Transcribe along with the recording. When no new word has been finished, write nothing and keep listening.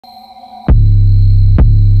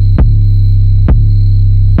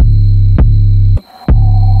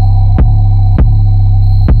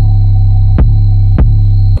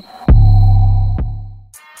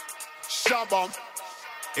bomb.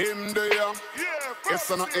 In there, S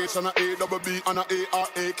and a H and a A, double B and a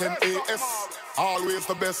A-R-A-K-A-S. Always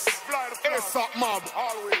the best. ASAP mob.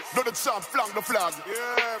 Do the champ, flank the flag.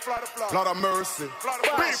 Yeah, fly the flag. Lord of mercy.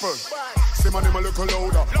 People, say my name a little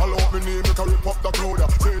louder. Allow me name, you can rip up the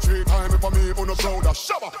crowd. Say 3 times if I me on the prouder.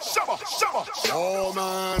 Shabba, shabba, shabba. Oh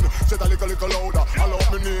man, say that little louder.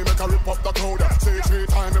 Allow me name, you can rip up the crowd. Say 3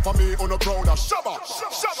 times if I me on the prouder. Shabba,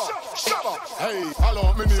 shabba, shabba. Hey,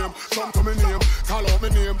 allow me name, come to me name, call out me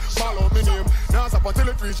name, follow me name. Now stop until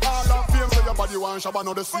it reach all of fame. So your body want shabba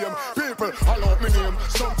know the same. People, allow me name,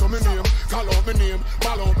 come to me name, call out me name,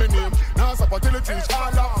 follow me name. Now stop until it reach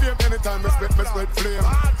all of fame. Anytime me spread flame.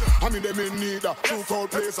 I mean them in need a true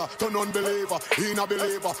crowd placer, turn unbeliever, in a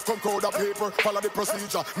believer. Come crowd a paper, follow the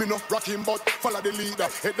procedure. Me no rocking but follow the leader.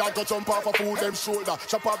 Head that go jump off a fool them shoulder,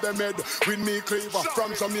 chop off them head with me cleaver.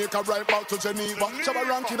 From Jamaica right back to Geneva. Shabba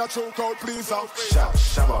ranking a true crowd pleaser.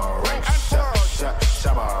 Shabba ranks,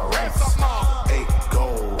 Shabba ranks. 8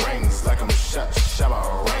 gold rings like I'm shot,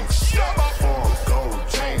 Shabba ranks. 4 gold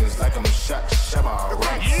chains like I'm shot, Shabba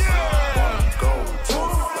ranks. 1 gold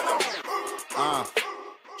tooth like I'm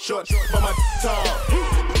short, but my tall.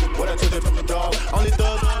 What I told you, dog. Only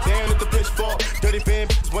thug, damn at the pitchfork. Dirty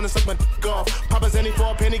band, wanna suck my dick off. Papa's any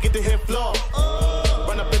for a penny, get the hit floor.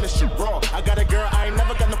 Run up in the shit raw. I got a girl, I ain't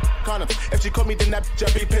never got no on her. If she call me, then that bitch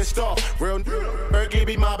I be pissed off. Real Berkey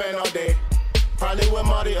be mobbing all day. Probably with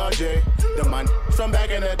Marty or Jay. The man from back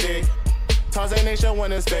in the day. Tarzan ain't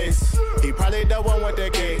showing his face. He probably the one with the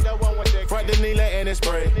gate. Front the needle in his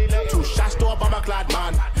spray. 2 shots to up on my clot,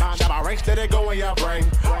 man. Shabba ranks, let it go in your brain.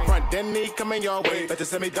 Front, then he coming your way. Better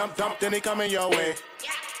send me dump, then he coming your way.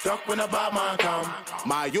 Duck when the bad man come.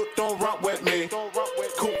 My youth don't rock with me.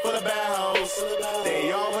 Coop full of bad hoes.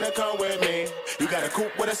 They all wanna come with me. You got a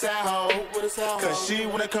coop with a sad hoe. Cause she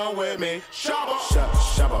wanna come with me. Shabba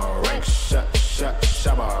ranks,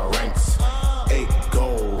 Shabba ranks. 8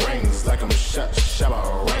 gold rings like I'm shot,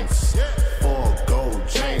 Shabba ranks. 4 gold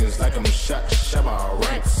chains like I'm shot, Shabba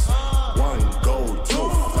ranks. 1 gold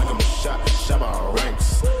tooth like I'm shot, Shabba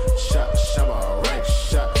ranks. Shabba ranks,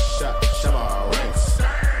 Shabba ranks.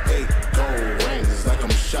 8 gold rings like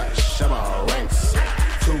I'm shot, Shabba ranks.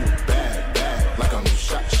 2 bad like I'm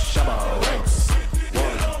shot, Shabba ranks. 1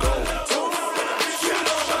 gold tooth like I'm shot,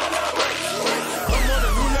 Shabba ranks.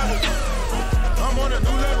 I'm on a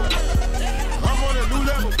new level. I'm on a new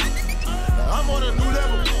level. I'm on a new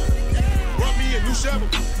level. Brought me a new shovel.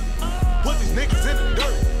 Put these niggas in the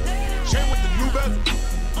dirt. Chain with the new bezel.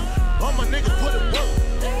 All my niggas put it work.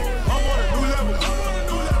 I'm on a new level.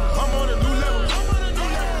 I'm on a new level.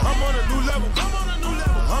 I'm on a new level.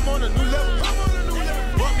 I'm on a new level.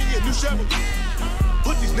 Brought me a new shovel.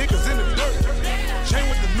 Put these niggas in the dirt. Chain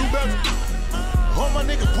with the new bezel. All my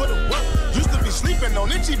niggas put it work. Used to be sleeping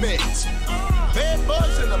on itchy beds. Bed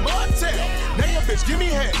bugs in the motel. Now your bitch give me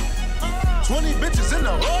head. 20 bitches in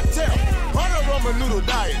the hotel. On a Roman noodle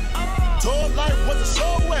diet. Told life wasn't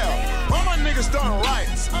so well. All my niggas starting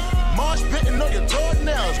riots. Marsh pitting on your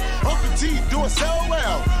toenails. Uncle T doing so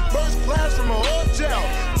well. First class from a hotel.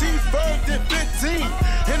 T-Ferg did 15.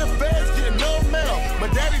 In the feds getting no mail. My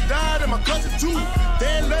daddy died and my cousin too.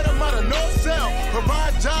 They let him out of no cell.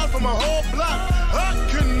 Provide jobs for my whole block. I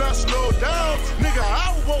cannot slow down. Nigga,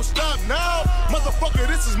 I won't stop now. Motherfucker,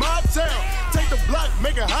 this is my town. Take the block,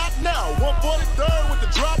 make it hot now. 143rd with the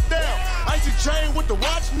drop down. Icy chain with the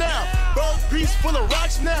watch now. Bird piece full of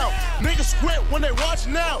rocks now. Niggas squint when they watch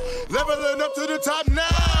now. Leveling up to the top now.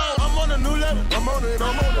 I'm on a new level. I'm on it.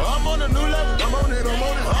 I'm on a new level. I'm on it.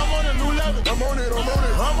 I'm on a new level. I'm on it.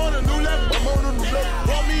 I'm on a new level. I'm on a new level.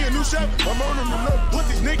 Brought me a new Chevy. I'm on a new level. Put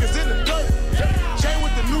these niggas in the dirt. Chain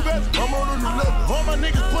with the new bezel. I'm on a new level. All my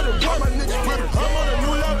niggas put it work. I'm on a new level. I'm on a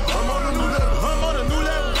new level. I'm on a new level. I'm on a new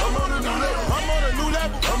level. I'm on a new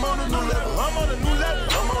level. I'm on a new level. I'm on a new level.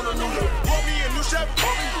 I'm on a new level. Brought me a new Chevy.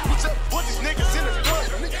 Put these niggas in the dirt.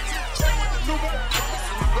 Chain with the new bezel.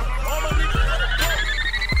 All my niggas put it work.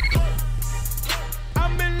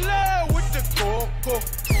 I'm in love with the coco.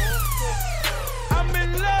 I'm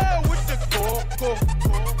in love with the coco.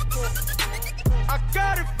 I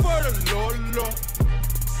got it for the Lolo.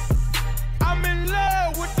 I'm in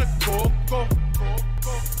love with the coco.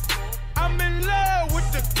 I'm in love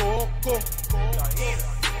with the coco.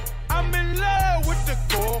 I'm in love with the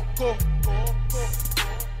coco.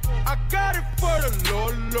 I got it for the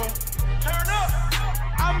Lolo. Turn up.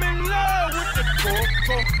 I'm in love with the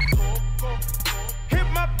coco. Hit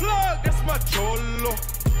my plug, that's my cholo.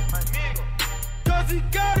 Cause he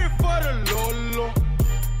got it for the Lolo.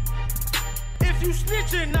 If you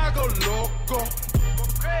snitching, I go loco.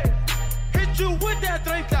 Hit you with that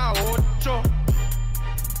 38.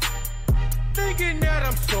 thinking that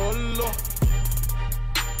I'm solo.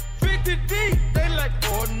 50 deep, they like,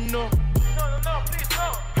 oh no. No, please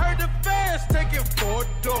no. Heard the fans taking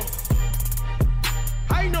photos.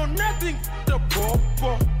 I know nothing the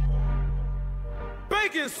popo.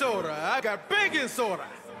 Baking soda, I got baking soda.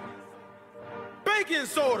 Baking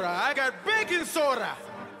soda, I got baking soda.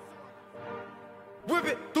 Whip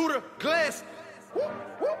it through the glass.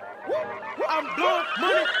 I'm blowing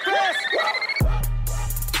money fast.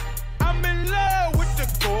 I'm in love with the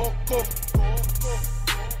coco.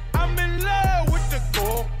 I'm in love with the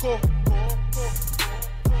coco.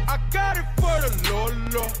 I got it for the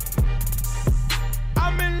Lolo.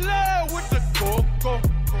 I'm in love with the coco.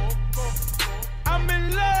 I'm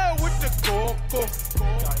in love with the coco.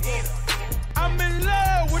 I'm in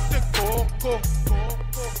love with the coco.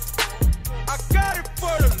 I got it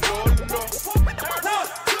for the Lolo.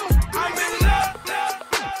 I'm in love.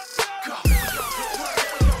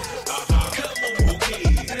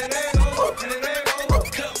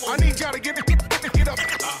 I need y'all to get up.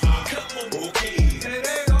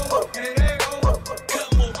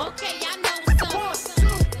 Okay, I know what's up.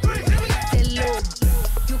 Hello,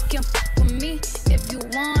 you can fuck with me if you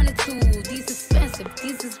wanted to. These expensive,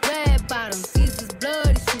 these is red bottoms, these is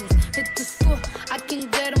bloody shoes. Hit the school, I can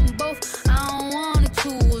get them both. I don't wanna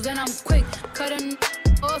choose, and I'm quick cutting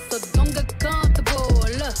off, so don't get comfortable.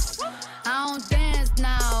 Look, I don't dance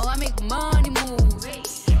now, I make money move.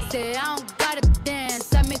 Say I don't gotta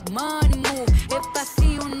dance, I make money move. If I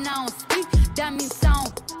see you now speak, that means I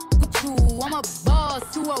don't with you. I'm a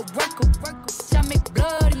boss, you a worker. I make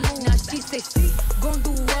bloody move. Now she say she gon'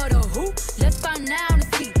 do what or who? Let's find out and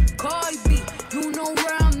see. Cardi B, you know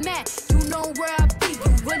where I'm at, you know where I be.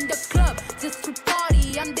 You in the club just to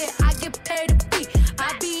party, I'm there, I get paid a fee.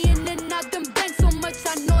 I be in and out them banks so much,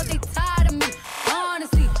 I know they tired of me.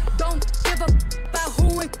 Honestly, don't give a about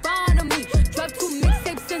who in front of me. Drop 2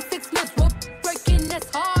 mixtapes in 6 months, what breaking as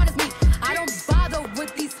hard as me. I don't bother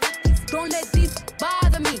with these, don't let these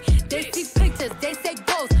bother me. They see pictures, they say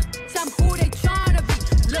ghosts, I'm who they tryna be.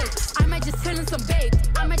 Look, I might just chill in some babe,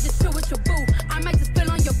 I might just chill with your boo, I might just spill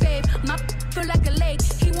on your babe. My feel like a lake,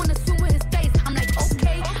 he wanna swim with his face. I'm like,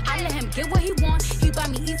 okay, I let him get what he want. He buy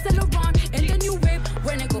me East and Laurent and the new whip.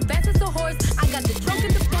 When it go fast as a horse, I got the trunk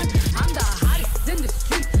in the front. I'm the hottest in the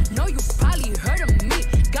street. Know you probably heard of me.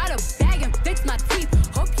 Got a bag and fix my teeth.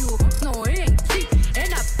 Hope you know it ain't cheap.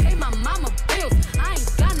 And I pay my mama bills. I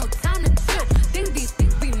ain't got no time to chill. Think these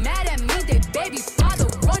things be mad at me. They baby father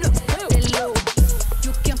run a bill. Hello,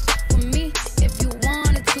 you can fuck with me if you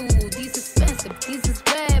wanted to. These expensive, these is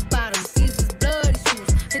red bottoms, these is bloody shoes.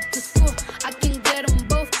 Hit the school, I can get them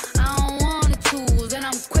both. I don't wanna choose, and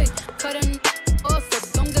I'm quick cutting off, so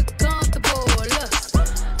don't get comfortable. Look,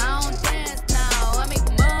 I don't dance now, I make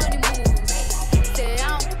money move. Say I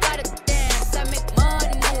don't gotta dance, I make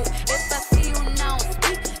money move. If I see you now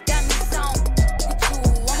speak, that means I don't with you.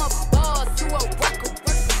 I'm a boss, you a worker.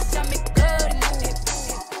 I make bloody moves.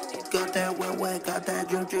 Got that wet, got that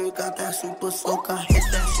drink, got that super soak. I hit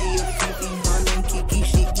that shit, Kiki, her name Kiki.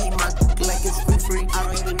 She eat my dick like it's free. I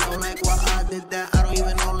don't even know like why I did that. I don't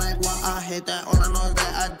even know like why I hit that. All I know is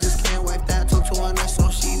that I just can't wipe that. Talk to her next, so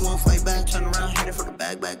she won't fight back. Turn around, hit it for the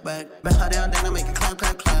back. Bet her down, then I make it clap.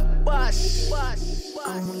 Wash. I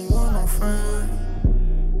don't really want no friends.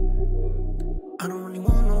 I don't really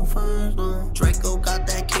want no friends, no. Draco got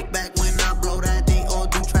that kickback when I blow that. They all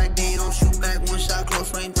do track, they don't shoot back. One shot,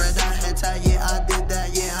 close range, red dot, head tie. Yeah, I did that.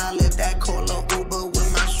 Yeah, I lived that. Call a Uber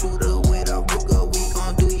with my shooter, with a Ruger. We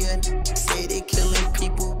gon' do ya. Say they killing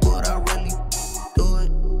people, but I really do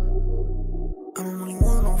it. I don't really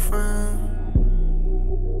want no friends.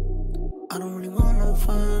 I don't really want no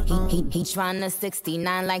friends. He tryna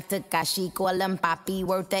 69 like Takashi, call him Papi,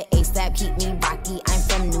 worth the ASAP, keep me rocky. I'm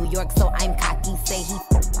from New York, so I'm cocky. Say he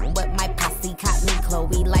but my posse caught me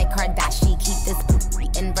Chloe like Kardashian. Keep this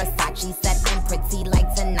in Versace, said I'm pretty like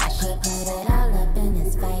Tanashi. Put it all up in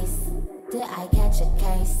his face. Did I catch a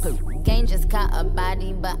case? Gang just caught a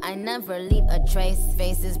body, but I never leave a trace.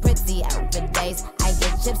 Face is pretty out for days. I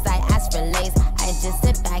get chips, I ask for lace. I just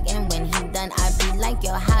sit back and when he done, I be like,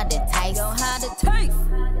 yo, how to taste? Yo, how to taste?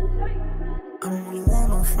 I don't really want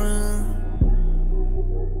no friends.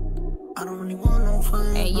 I don't really want no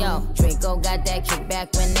friends. Hey yo, Draco got that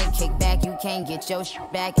kickback. When they kick back, you can't get your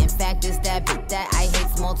shit back. In fact, it's that big that I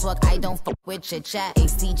hate small talk. I don't fuck with your chat.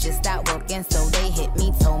 AC just stopped working, so they hit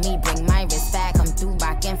me. Told me bring my wrist back. I'm through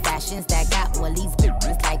rocking fashions that got all these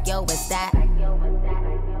bitches like yo, what's that? I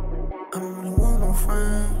don't really want no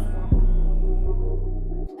friends.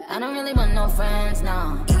 I don't really want no friends,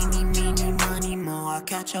 no. Eeny, meeny, money, more. I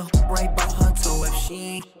catch her right by her toe if she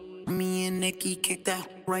ain't. Me and Nikki kicked that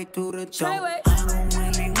right through the door. I don't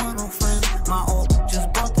really want no friends. My old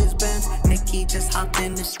just bought this Benz. Nikki just hopped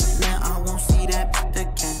in this now. I won't see that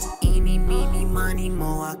again. Eeny, meeny, miny,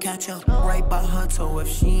 mo. I catch her right by her toe. If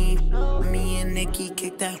she ain't, me and Nikki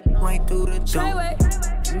kicked that right through the door.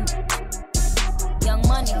 Young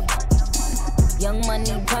money, young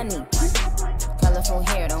money bunny. Colorful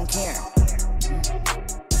hair, don't care.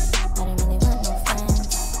 I don't really want no friends.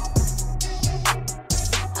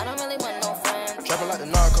 I don't really want no friends. Trapping like the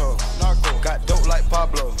narco. Got dope like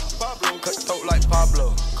Pablo. Cut throat like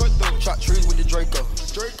Pablo. Chop trees with the Draco.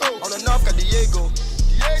 On the north got Diego.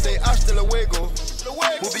 Say hasta luego.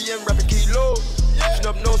 We'll be in rapping kilo.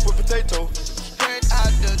 Snub nose with potato. Straight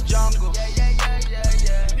out the jungle.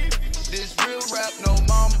 This real rap, no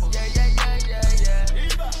mumble.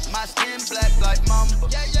 My skin black like mamba.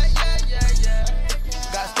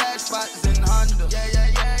 Got stash spots in Honda.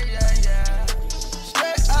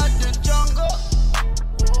 Straight out the jungle.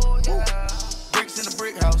 Bricks in the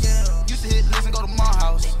brick house. Used to hit listen, go to my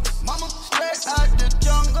house. Mama, straight out the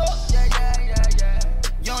jungle.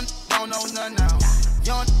 Young don't know none now.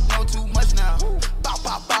 Young know too much now. Bop,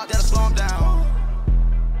 bop, bop, that'll slow him down.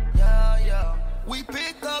 We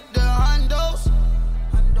pick up the hundos,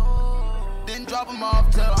 then drop them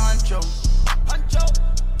off to Huncho.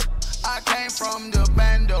 I came from the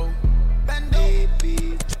bando.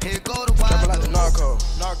 Here go the wild. Trapping like the narco.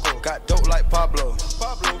 Got dope like Pablo.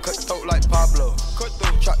 Cut throat like Pablo.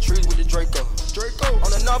 Chop trees with the Draco.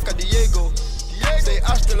 On the north got Diego. Say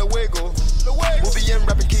hasta luego. We'll be in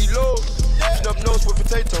rapping kilo. Snub nose with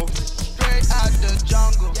potato. Straight out the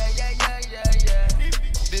jungle.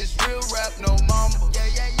 This real rap, no mumble.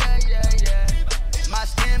 My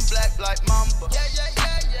skin black like mamba.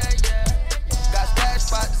 Got stash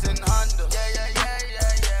spots in Honda.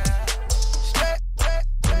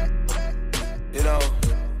 You know,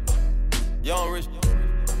 young rich.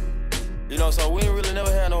 You know, so we ain't really never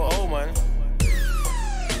had no old money.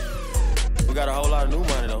 We got a whole lot of new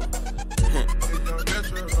money though.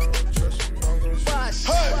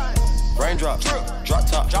 Hey! Raindrops, drop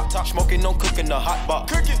top, smoking, no cooking, the hot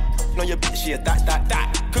box. Cooking. On your bitch, yeah,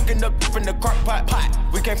 that. Cooking up in the crock pot.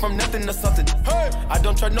 We came from nothing to something. Hey. I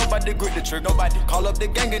don't trust nobody, grip the trick. Nobody call up the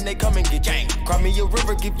gang and they come and get gang. Cry me a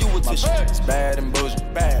river, give you a tissue. It's bad and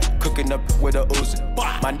bullshit. Bad. Cooking up with a Uzi.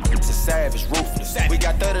 My niggas is savage, ruthless. We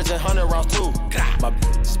got 30s and 100 rounds too. My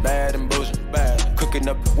bitch is bad and bullshit. Bad. Cooking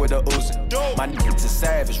up with a Uzi. My niggas is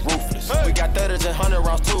savage, ruthless. We got 30s and 100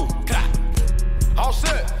 rounds too. All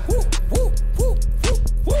set. Woo.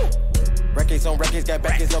 Records on records, got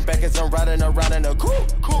backers on backers. I'm riding around in a cool.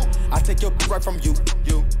 I take your right from you.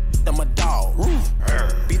 I'm a dog.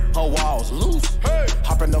 Beat her walls loose. Hey.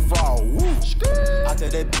 Hop in the fall. Woo. I tell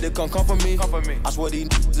that bitch to come for me. I swear these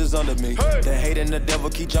niggas is under me. Hey. The hate and the devil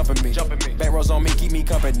keep jumping me. Back rows on me, keep me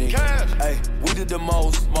company. Hey, we did the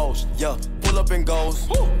most. Yeah, pull up and goes.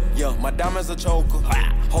 Woo. Yeah, my diamonds a choker.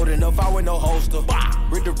 Holding up, I with no holster.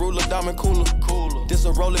 Read the ruler, diamond cooler. This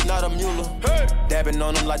a roller, not a mule. Hey. Dabbing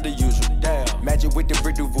on them like the usual. Damn. Magic with the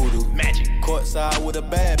brick do voodoo. Magic. Courtside with a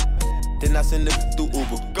bad. Then I send it through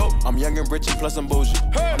Uber. Go. I'm young and rich and plus I'm bougie.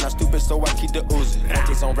 Hey. I'm not stupid, so I keep the Uzi.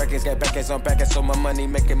 Records on records, got backers on backers, so my money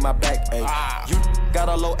making my back. Ay. You got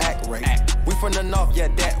a low act rate. We from the north, yeah,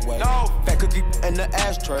 that way. No. Fat cookie in the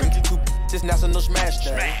ashtray. Two just national smash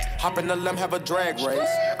day. Hop in the limb, have a drag race.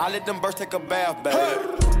 I let them birds take a bath, babe. Hey.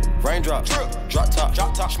 Raindrops, drop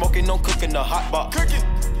top, smoking, no cooking, the hot box. Cooking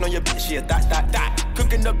on your bitch, yeah, that.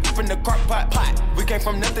 Cooking up in the crock pot. We came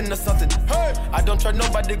from nothing to something. Hey. I don't trust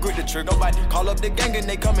nobody, grip the trick. Nobody call up the gang and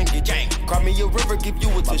they come and get gang. Cry me a river, give you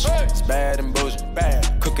a tissue. It's bad and bullshit.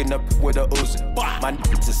 Bad. Cooking up with a Uzi. My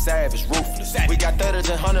niggas is savage, ruthless. We got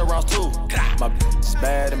 30s and 100 rounds too. My bitch is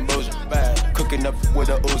bad and bullshit. Bad. Cooking up with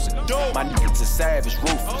a Uzi. My niggas is savage,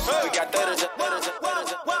 ruthless. We got 30s and 100s.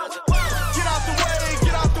 Get out the way,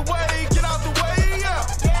 get out the way, get out the way, yeah.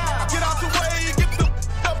 Get out the way, get the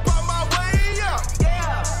up out my way, yeah.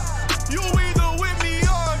 You either with me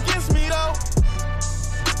or against me, though.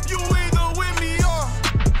 You either with me or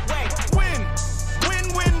win.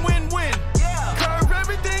 Curve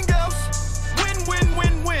everything else.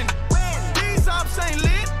 Win. These ops ain't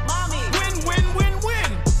lit.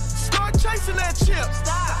 Win. Start chasing that chip.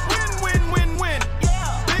 Win.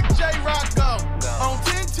 Big J Rock go. On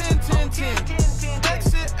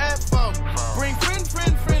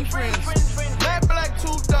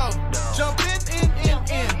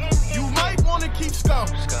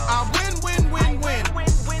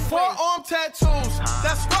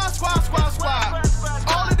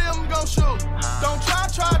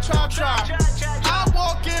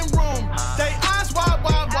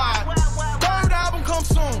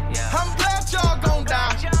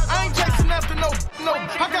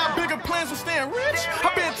nigga plans on staying rich.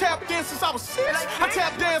 I been tapped in since I was 6. I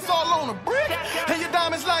tap dance all on a brick. And your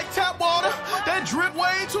diamonds like tap water. That drip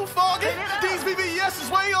way too foggy. These VVS is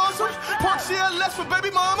way awesome. Park CLS for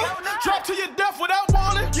baby mama. Drop to your death without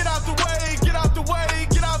warning. Get out the way, get out the way,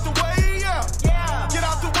 get out the way, yeah. Get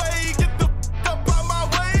out the way, get the up out my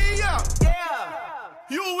way, yeah.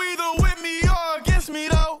 You either with me or against me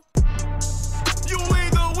though. You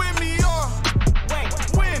either with me or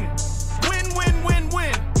win.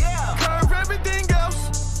 Win. Curve everything else.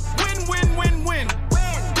 Win.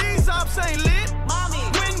 These ops ain't lit.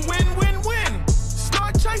 Win.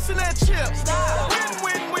 Start chasing that chip.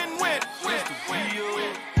 Win.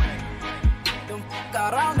 Don't fuck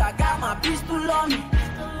around, I got my pistol on me.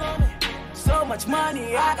 So much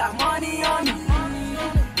money, I got money on me.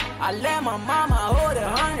 I let my mama hold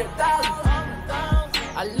 100,000.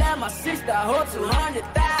 I let my sister hold 200,000.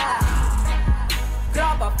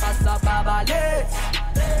 Grab a fasta babales.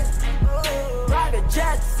 Private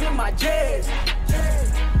jets in my jets.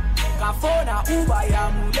 Cafona Uber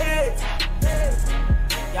ya mule.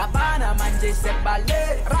 Yabana manje se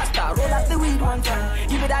ballet. Rasta roll up the weed one time.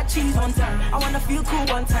 Give me that cheese one time. I wanna feel cool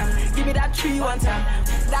one time. Give me that tree one time.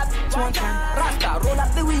 That one time. Rasta roll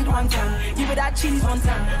up the weed one time. Give me that cheese one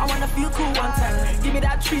time. I wanna feel cool one time. Give me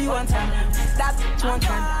that tree one time. That one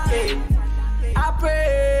time. Hey. I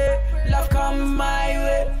pray love come my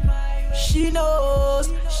way. She knows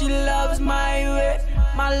she loves my way.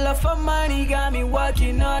 My love for money got me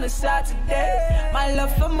working on a Saturday. My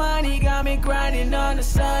love for money got me grinding on a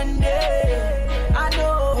Sunday. I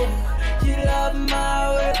know you love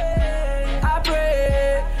my way. I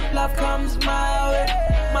pray love comes my way.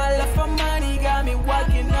 My love for money got me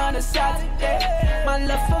working on a Saturday. My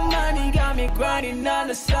love for money got me grinding on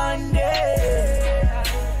a Sunday.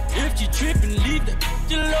 If you trippin', leave that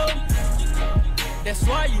bitch alone. That's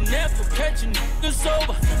why you never catch a nigga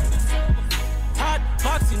sober. Hot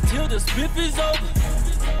box until the spliff is over.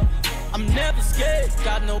 I'm never scared,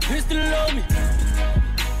 got no pistol on me.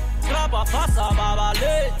 Graba pasa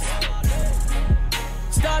babales.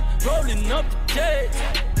 Start rolling up the jets.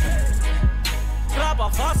 Graba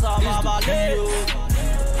pasa babales.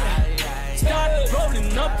 Start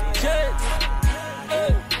rolling up the jets.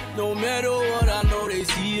 No matter what, I know they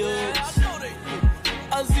see us.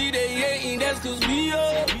 I see they hating, that's cause we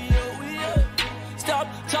up. Stop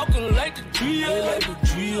talking like the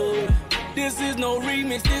trio. This is no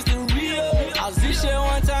remix, this the real. I see shit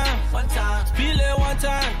one time, spill it one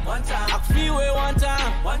time, I feel it one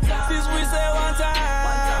time. Since we say one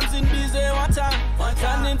time, since we say one time,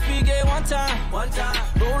 turn in figure one time,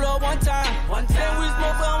 roll up one time, then we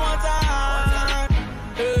smoke on one time.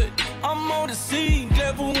 Hey, I'm on the scene,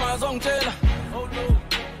 devil one's on Taylor.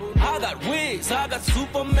 I got wigs, I got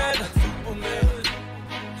super mega.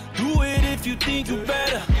 Do it if you think you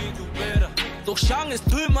better. Doch Shang ist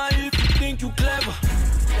drüber if you think you clever.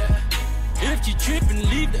 If you trippin',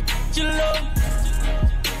 leave that bitch alone.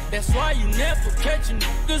 That's why you never catch a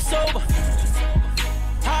nigga sober.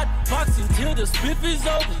 Hot box until the spliff is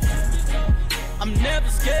over. I'm never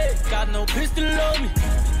scared, got no pistol on me.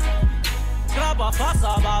 Graba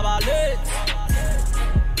pasa babales.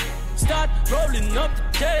 Start rolling up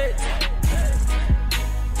the jets.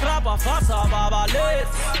 Graba pasa babales.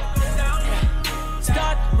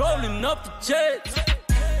 Start rolling up the jets.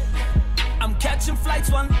 I'm catching flights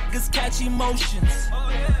while niggas catch emotions.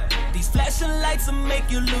 These flashing lights will make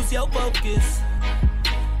you lose your focus.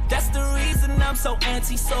 That's the reason I'm so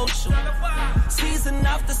antisocial. Season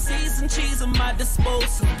after season, cheese at my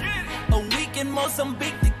disposal. A week in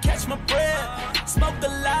Mozambique to catch my breath. Smoke a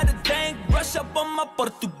lot of dank, brush up on my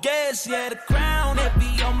Portuguese. Yeah, the crown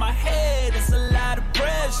heavy on my head, it's a lot of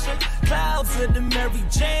pressure. Clouds of the Mary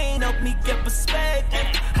Jane help me get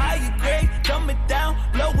perspective. Higher grade, coming down,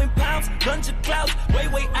 blowing pounds, lunge clouds.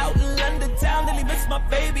 Way out in London town, nearly miss my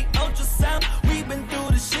baby ultrasound. We've been through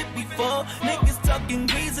this shit before. Niggas talking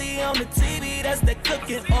greasy on the TV, that's that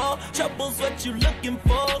cooking. All trouble's what you looking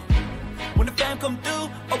for. When the fam come through,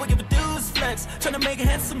 all we give a do is flex. Tryna make a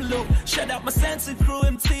handsome look. Shut out my sense and crew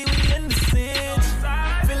MT, we in the cinch.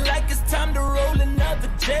 Feel like it's time to roll another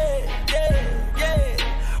jet. Yeah.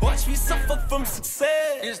 Watch me suffer from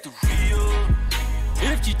success. It's the real.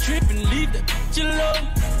 If you trippin', leave that bitch alone.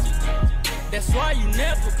 That's why you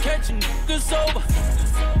never catch a nigga sober.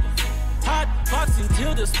 Hot box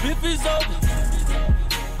until the spliff is over.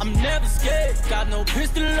 I'm never scared, got no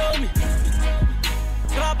pistol on me.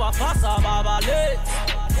 Graba pasa babales.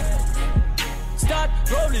 Start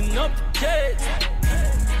rolling up the jets.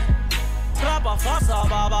 Graba pasa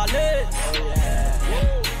babales.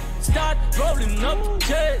 Start rolling up the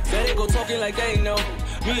jets. They go talking like they know.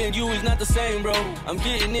 Me and you is not the same, bro. I'm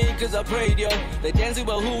getting in cause I prayed, yo. They dancing,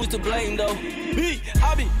 but who's to blame, though? Me,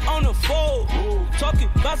 I be on the phone, talking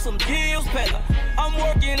about some deals, pella. I'm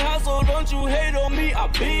working hard, so don't you hate on me, I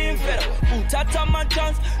been fed up. Utata my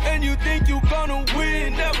chance, and you think you gonna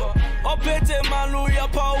win, never. Opete maluya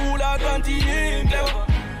paula ganti never.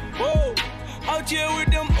 Whoa, out here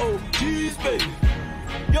with them OGs, baby.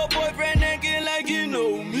 Your boyfriend acting like you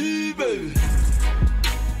know me, baby.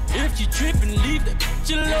 If you trippin', leave that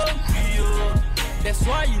bitch alone. That's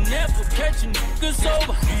why you never catch a nigga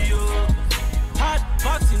sober. Hot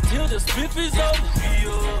boxing till the spliff is over.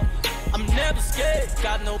 I'm never scared,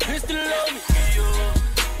 got no pistol on me.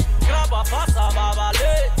 Graba pasa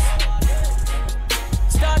babale.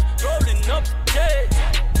 Start rolling up the jet.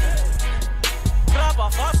 Graba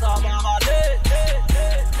pasa babale.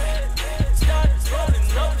 Start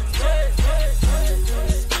rolling up the jet.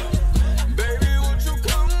 Baby, won't you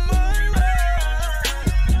come my way?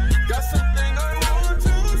 Got something I want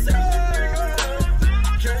to say.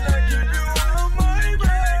 Can I give you all my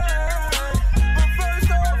way? But first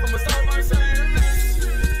off, I'ma start by saying this.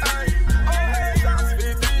 All hands on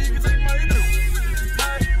speed, you can take my new.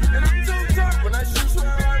 And I'm too tough when I shoot, so I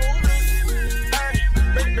won't miss.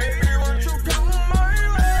 Baby, won't you come my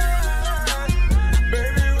way?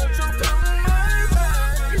 Baby, won't you come my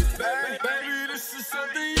way? Baby, this is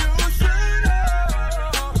something you should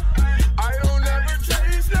know. I don't ever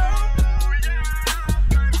chase no.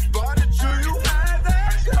 Spotted you had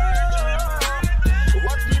that girl.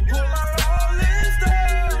 Watch me pull out all this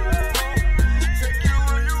stuff. Take you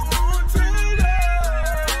where you want to go.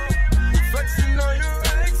 Flexing on your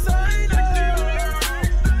excited.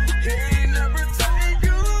 He ain't never take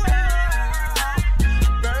you out.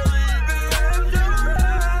 Barely even left your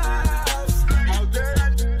house. How dare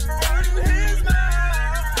that run his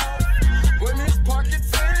mouth when his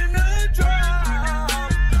pockets ain't a drop?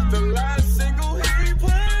 The last single he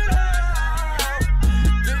put out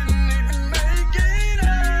didn't even make it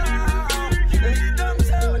out. And he dumb as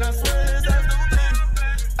hell, and I swear his ass don't think.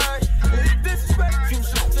 He disrespectful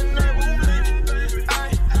shit to never win.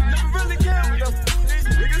 Never really care what the fuck these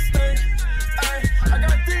niggas think. I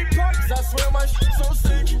got deep pockets, I swear my shit so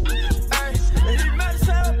sick. And he mad as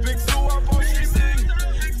hell, big zoo up on she sing.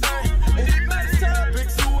 And he mad as hell, big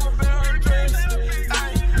zoo up in her dreams.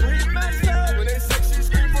 And he mad as hell when they say she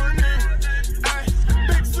scream for me.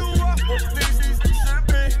 Big zoo up, what these should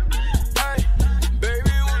be.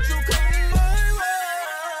 Baby, won't you come my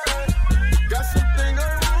way? Got something I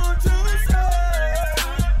want to say.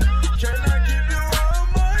 Can I give you all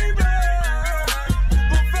my way?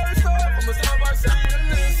 But first off, I'ma start by saying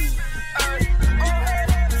this. All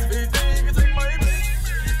hands, speed, you can take my bitch.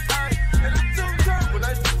 And I'm too tough when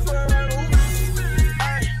I swear I don't miss.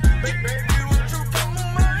 Baby, won't you come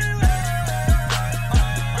my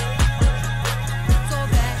It's all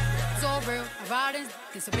bad, it's all real. I ride in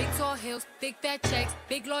some big tall hills, big fat checks,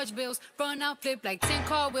 big large bills, run out, flip like 10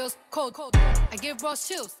 car wheels. Cold, cold. I give Ross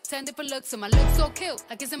chills, 10 different looks, and my lips so kill.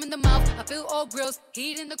 I kiss him in the mouth, I feel all grills.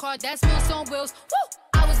 Heat in the car, that smells on wheels.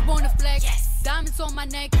 Woo! I was born to flex, diamonds on my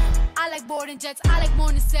neck. I like boarding jets, I like more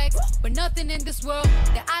than sex. But nothing in this world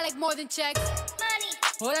that I like more than checks. Money.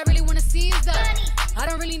 All I really wanna see is the money. I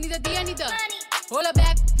don't really need a D, I need the money. All I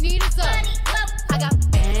back need is the money. I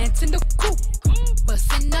got bands in the coop,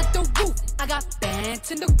 bustin' out the roof. I got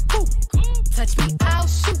bands in the coop. Touch me, I'll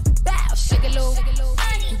shoot. Bow, shake it low.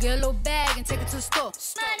 You get a little bag and take it to the store.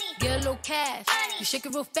 Get a little cash. You shake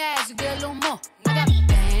it real fast, you get a little more. I got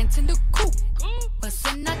bands in the coop,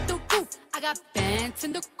 bustin' out the roof. I got bands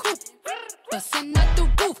in the coop, bustin' out the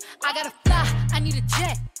roof. I gotta fly, I need a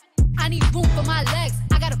jet. I need room for my legs.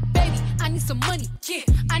 I got a baby, I need some money. Yeah,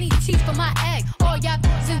 I need teeth for my egg. All y'all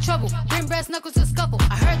in trouble. Bring brass knuckles to scuffle.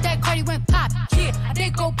 I heard that Cardi went pop. Yeah, they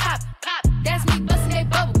go pop, pop. That's me busting they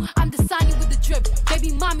bubble. I'm Dasani with the drip.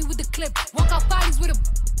 Baby mommy with the clip. Walk out bodies with a.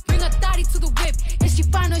 Bring a thotty to the whip. Is she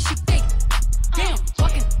fine or she fake? Damn,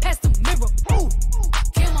 walking past the mirror. Ooh,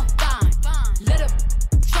 damn, I'm fine. Let her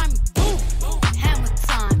try me. Ooh, hammer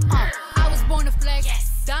time. I was born to flex.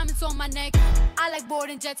 Diamonds on my neck. I like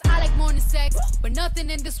boarding jets, I like more than sex. But nothing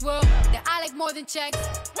in this world that I like more than checks.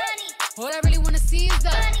 Money. All I really wanna see is the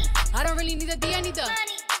money. I don't really need a D, I need the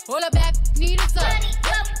money. All I back need is the money.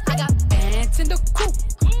 I got bands in the coop,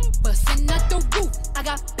 bustin' out the roof. I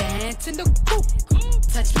got bands in the coop.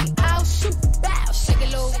 Touch me, I'll shoot. Bow, shake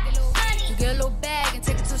it low. You get a little bag and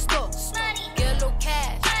take it to the store. Get a little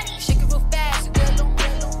cash. You shake it real fast, you get a little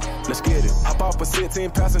more. Let's get it. Hop car for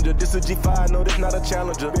 16 passenger. This a G5, no, this not a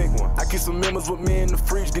Challenger. Big one. I keep some members with me in the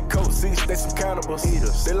fridge, get coat seats, they some cannibals.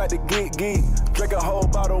 Eaters. They like to geek. Drink a whole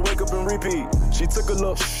bottle, wake up and repeat. She took a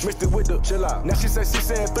look, mixed it with the chill out. Now she say she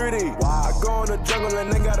saying 3D. Wow. I go in the jungle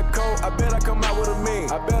and they got a coat. I bet I come out with a mean.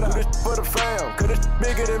 I bet I do this for the fam, cause this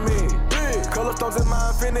bigger than me. Big. Color stones in my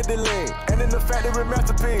infinity lane. And in the factory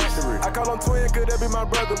masterpiece. I call him twin, could that be my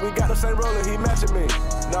brother? We got the same roller, he matching me.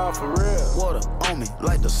 Nah, for real. Water on me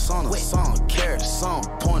like the sun. Some carrots, some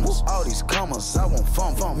pointers. All these commas, I want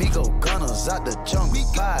fun. Me go gunners out the jungle. We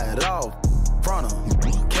buy it all. Fronter.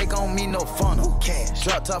 Cake on me, no funnel. Cash.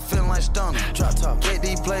 Drop top feeling like stunner. Drop top.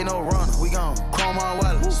 KD play no runner. We gon' chrome my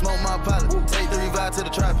wallet. Smoke my pilot. Take the revive to the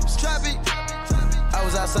tropics. I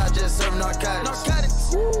was outside just serving narcotics.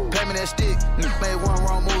 Pay me that stick. Made one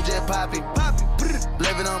wrong move, just poppy.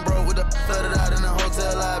 Living on bro with the flooded out in the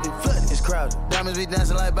hotel lobby. It's crowded. Diamonds be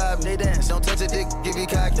dancing like Bobby. They dance. Don't touch a dick, give you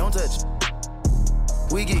cocky. Don't touch it.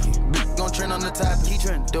 We get it. Gon' trend on the top. Keep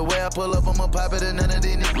trend. The way I pull up, I'ma pop it and none of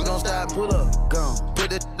these niggas gon' stop. Pull up. Gone. Put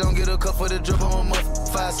that don't get a cup for the drip on my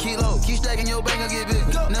 5 kilos. Keep stacking your bank and get big.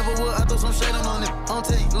 Never would, I throw some shade on it. On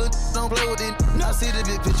tape, look, don't play with it. I see the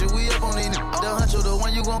big picture, we up on it. The huncho, the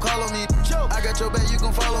one you gon' call on me. I got your back, you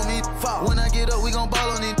gon' follow me. When I get up, we gon'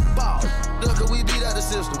 ball on it. Look, we beat out the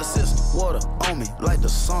system. Water on me like the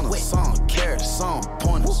sun. Some carrots, some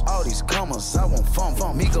pointers. All these commas, I want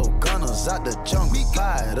fun. Me go gunners out the jungle. We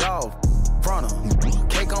buy it all. Fronter.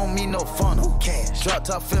 Cake on me, no funnel. Cash. Drop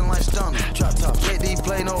top feeling like stunner. Drop top. KD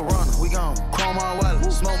play no runner. We gon' chrome my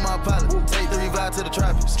wallet. Smoke my pilot. Take the revive to the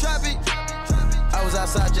tropics. I was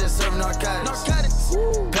outside just serving narcotics.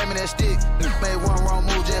 Pay me that stick. Made one wrong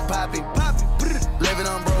move, just poppy. Living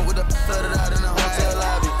on bro with the flooded out in the hotel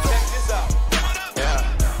lobby. Check this out. Yeah.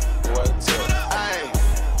 What's up?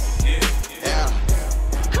 Yeah.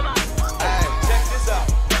 Come on. Check this out.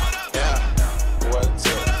 Yeah. What's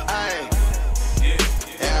up?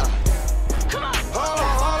 Yeah. Come on. Hold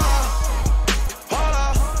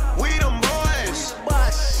on. We them boys.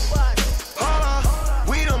 Hold on.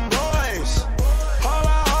 We them boys. Hold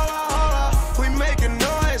on. We making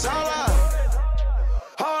noise. Hold on.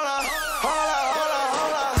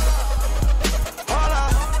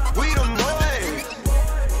 We them boys.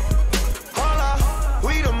 Hold on.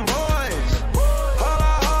 We them boys. Hold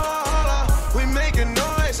on. We making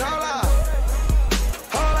noise. Hold on.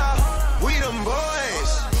 We them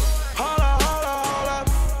boys. Hold on.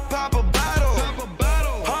 Pop a bottle.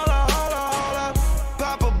 Hold on.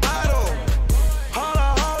 Pop a bottle. Hold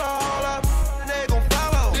on. They gon'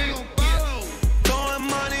 follow. Throwing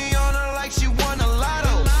money on her like she won a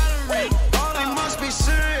lotto. Oh, they must be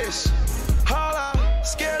serious. Hold up.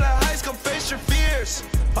 Scared of heights, come face your fears.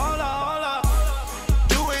 Hold up.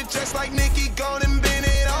 Do it just like Nicki, go and bend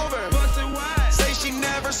it over. Say she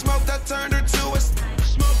never smoked, I turned her to a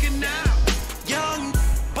smoking now. Young,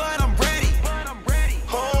 but I'm ready.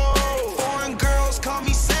 Oh, foreign girls call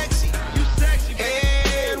me sexy.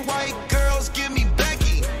 And white girls give me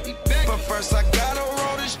Becky. But first I gotta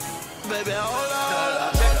roll this, baby. Hold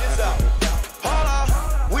on. Check this out. Hold on,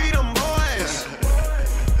 we them boys.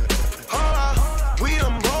 Hold on, we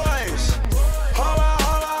them boys. Hold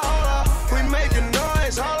on. We making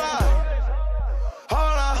noise. Hold on.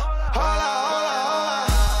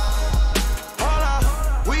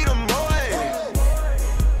 We them boys.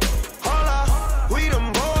 Hold on, we them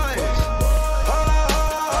boys. Hold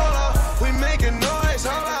on. We making noise.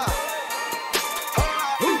 Hold on.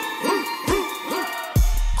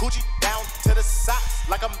 Coochie down to the socks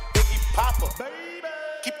like I'm Biggie Popper.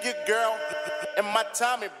 Keep your girl in my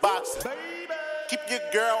Tommy boxer. Keep your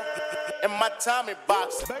girl in my Tommy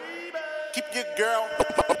boxer. Keep your girl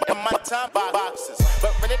in my Tommy boxes.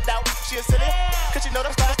 But when it out, she a silly. Cause she know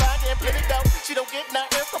the style getting plenty dough. She don't get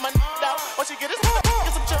nothing from my out. All she get is get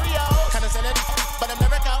some Cheerios. Kinda silly, but I'm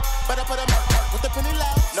never out. But I put them with the penny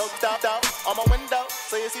low. No doubt on my window.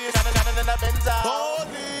 So you see it shining in the Benzo.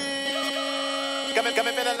 Got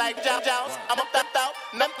me feeling like Jones. I'm up that out,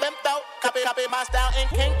 limped out. Copy my style in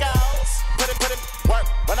Kinko's. Put it work.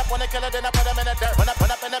 Run up on the killer, then I put him in the dirt. Run up in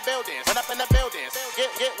the buildings.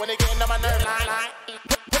 Get when they get into my nerve line.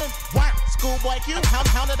 Put it work. Schoolboy Q,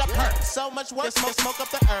 pounded up her. So much work, smoke up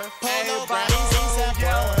the earth. Polo Brown,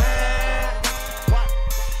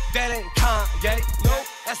 that ain't Kanye. Nope,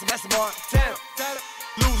 that's Montana.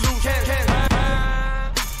 Lose, can't.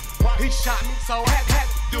 He shot me, so I had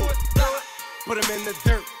to do it. Put him in the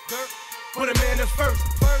dirt. Put him in the first.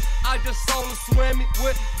 I just saw him swimming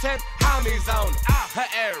with 10 homies on it. Her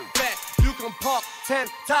air back, you can park 10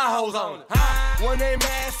 Tahoes on it. When they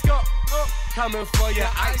mask up, coming for your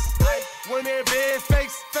ice. When they bad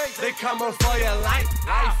fakes, they coming for your life.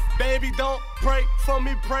 Baby, don't pray for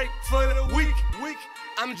me, pray for the weak.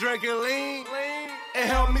 I'm drinking lean, it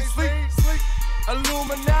help me sleep.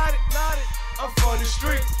 Illuminati, I'm from the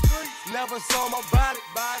streets. Never saw my body.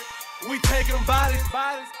 We taking bodies.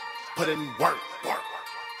 Put in work.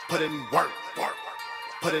 Put in work.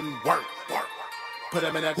 Put in work. Put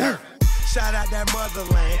them in that dirt. Shout out that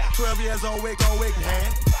motherland. 12 years old, wake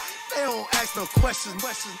hand. They don't ask no questions.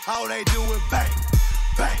 All they do is bang,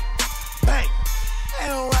 bang, bang. They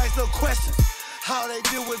don't ask no questions. All they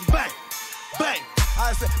do is bang, bang.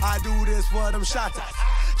 I said, I do this for them shotters.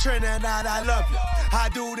 Trinidad, I love you. I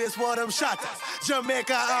do this for them shotters.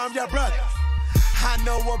 Jamaica, I'm your brother. I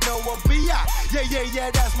know a B.I. Yeah,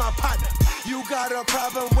 that's my partner. You got a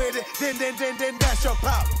problem with it, then that's your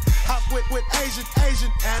problem. I'm with Asian,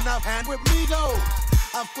 and I'm with Migos.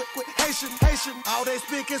 I'm with Haitian, all they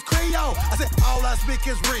speak is Creole. I said, all I speak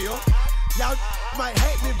is real. Y'all might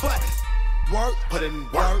hate me, but work, put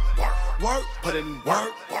in work, put in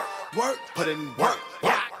work, put in work.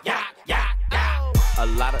 Yeah. A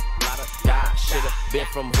lot of guys should've been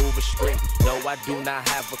from Hoover Street. No, I do not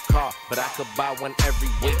have a car, but I could buy one every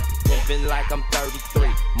week. Living like I'm 33,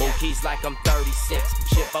 Mookie's like I'm 36,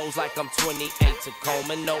 Shippo's like I'm 28.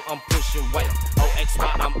 Tacoma, no, I'm pushing weight. OXY,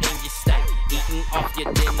 I'm in your state, eating off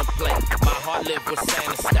your dinner plate. My heart live with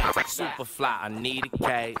Santa State. Superfly, I need a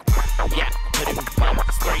cake. Yeah, put it in play,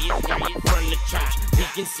 spray it from the church.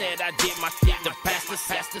 Deacon said I did my thing. The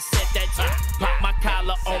pastor said that time. Pop my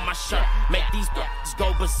collar on my shirt, make these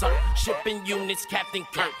go berserk. Shipping units, Captain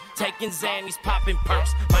Kirk. Taking Xannies, popping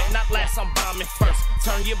perks. Might not last, I'm bombing first.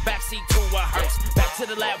 Turn your backseat to a hearse. Back to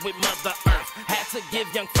the lab with Mother Earth. Had to give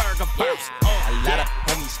young Ferg a burst. A lot of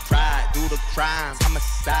homies tried, do the crimes,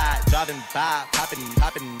 homicide, driving by,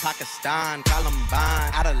 popping, Pakistan,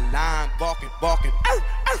 Columbine, out of line, walking,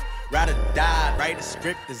 ride or die, write a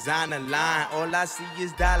script, design a line, all I see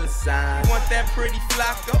is dollar signs. Want that pretty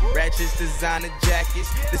flocko? Ratchets, designer jackets,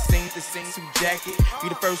 the same suit jacket. We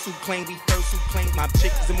the first who claim, my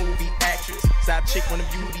chick is a movie actress. Side chick on a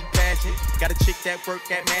beauty pageant. Got a chick that work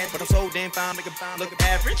at mad, but I'm so damn fine, make a look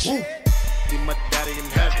average. Woo. See my daddy in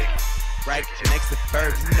heaven. Right next to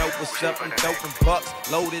Ferg, you know what's up. I'm throwing bucks,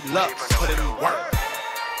 loaded Lux, put it in work.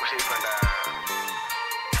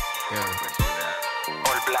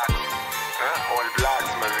 All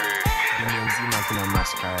blacks, my dude. Kuna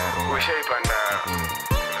maskaro. Ushaipanda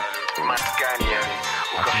maskani yani.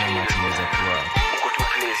 Ukafika uko tu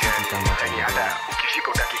place yani hata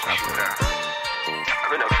ukifika utaki kushuka.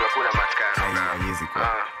 Kuna maskaro.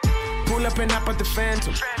 Pull up and up at the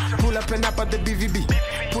Phantom. Pull up and up at the BVB.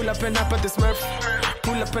 Pull up and up at the Smurf.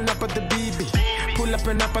 Pull up and up at the BB. Pull up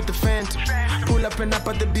and up at the Phantom. Pull up and up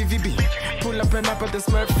at the BVB. Pull up and up at the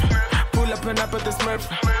Smurf. Pull up and up at the Smurf.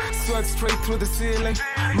 Swag straight through the ceiling.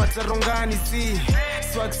 Matarongani Z.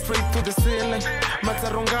 Swag straight through the ceiling.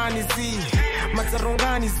 Matarongani Z.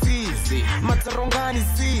 Matarongani Z. Matarongani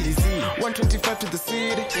Z. 125 to the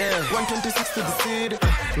city. 126 to the city.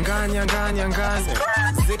 Nganya.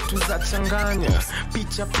 Zetu za changanya.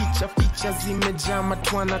 Picha zimejaa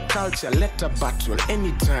matwana culture. Let a battle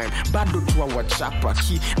anytime. Bado tuwa wachapa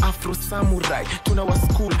ki Afro Samurai. Tuna wa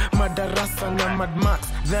school madarasa na Mad Max.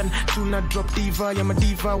 Then tuna drop diva ya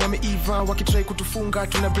madiva wameiva wakitry kutufunga.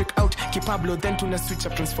 Tuna break out kipablo. Then tuna switch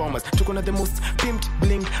up Transformers. Tuko na the most pimped,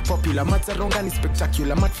 blinged, popular. Matarongani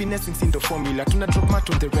spectacular. Mat finessing sindo formula. Tuna drop mat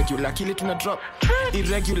on the regular. Kile tuna drop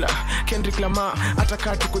irregular. Kendrick Lamar.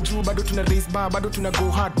 Ataka tuko juu bado tuna raise bar. Bado tuna go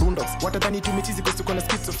hard boondocks. Watadhani tumechizi kwa tuko na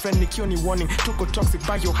schizophrenic. Kio ni warning. Tuko toxic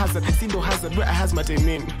biohazard. Sindo hazard. Where I hazmat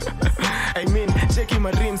I mean checking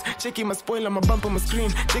my rims. Checking my spoiler. My bumper my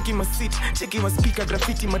screen. Checking my seat. Checking my speaker.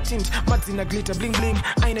 Graffiti my tint. Mats in a glitter. Bling bling.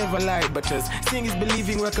 I never lie. But as seeing is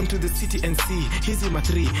believing. Welcome to the city and see. Hizi my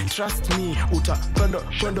 3. Trust me. Uta penda.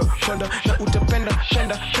 Na utapenda.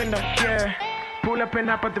 Yeah. Pull up and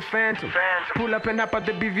up at the Phantom. Pull up and up at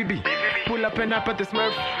the BVB. Pull up and up at the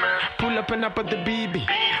Smurf. Pull up and up at the BB.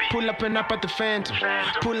 Pull up and up at the Phantom.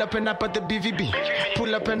 Pull up and up at the BVB.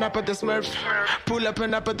 Pull up and up at the Smurf. Pull up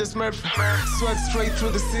and up at the Smurf. Swag straight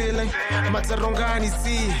through the ceiling. Matarongani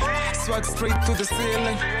Z. Swag straight through the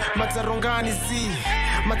ceiling. Matarongani Z.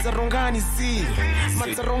 Matarongani Z.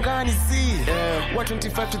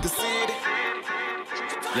 125 to the city.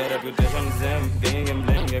 Your reputation is them. Genge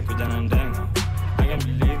mlenge kujana ndenga. I can't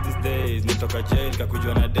believe these days. Nitoka jail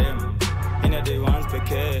kakujua na dem. In a day once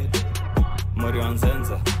pekee. Mori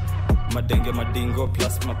wanzenza. Madenge madingo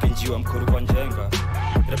plus mapinji wa mkuru kwa njenga.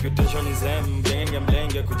 Reputation is them. Genge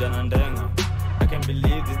mlenge kujana ndenga. I can't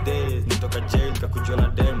believe these days. Nitoka jail kakujua na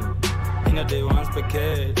dem. In a day once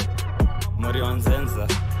pekee. Mori wanzenza.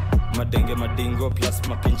 madenge madingo plus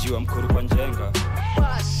mapinji wa mkuru kwa njenga.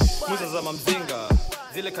 Muza za mamzinga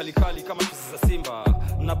zile kalikali kama kisi za simba,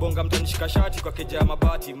 mnabonga mtanishika shati kwa keja ya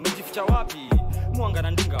mabati. Mmejificha wapi? Mwanga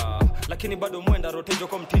na ndinga lakini bado mwenda rotejo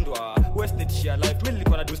kwa mtindwa. West need share life, mimi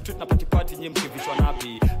nilikuwa na do street na party party, nyinyi mkivishwa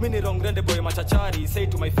napi. Mimi ni wrong rende boy machachari, say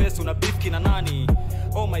to my face una beef kina nani?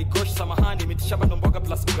 Oh my gosh samahani, mitishaba ndomboga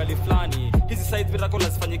plus ugali flani. Hizi sides miracle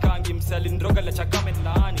zifanyikangi, msali ndroga la chakame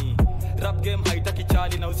laani. Rap game haitaki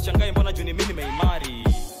chali na usichangae mbona juni mimi nimeimari.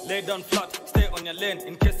 Lay down flat, stay on your lane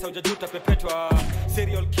in case haujajuta pepetwa.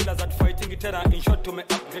 Serial killers at fighting terror, in short to me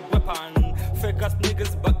upgrade weapon. Fake ass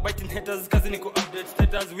niggas backbiting haters, kazi ni ku update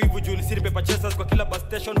status. Wivu juni siri paper chasers kwa kila bus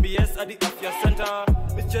station, BS hadi afya center.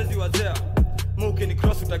 Michezi wazea, muke ni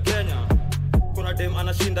cross utagenya. Kuna dem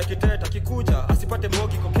anashinda kiteta kikuja, asipate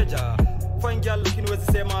mbogi kokeja. Fine girl lakini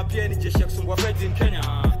wezi sema pia ni jeshi ya kusumbua feds in Kenya.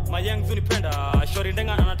 Mayang zunipenda, shori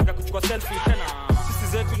ndenga anataka kuchukua selfie tena.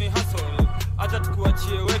 Sisi zetu ni hustle, acha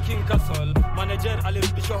tukuachie working castle. Manager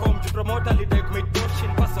alirudishwa home, promoter alidai kumate dosh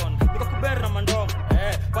in person. Niko kubera na mandom,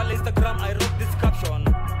 pale Instagram I wrote this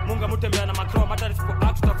caption. Munga mutembea na macro, hata nisipo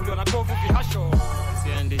act tutakuliwa na kovu vihasho.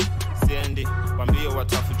 Siendi, wambie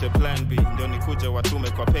watafute plan B, ndio nikuje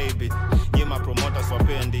watume kwa paybill. Nyima promoters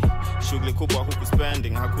wapendi, shughuli kubwa huku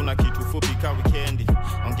spending, hakuna kitu fupi ka weekendi.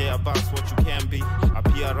 Ongea bus what you can be,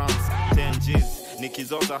 appearance 10 G's,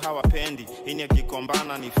 nikizoza hawapendi, ini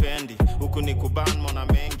akikombana ni fendi. Huku ni kuban mona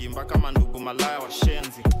mengi, mpaka mandugu malaya wa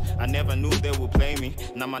shenzi. I never knew they would play me,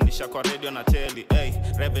 na manisha kwa radio na telly. Hey,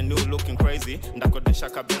 revenue looking crazy, ndakodesha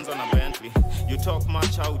kabenzo na Bentley. You talk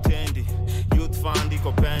much hautendi, youth fund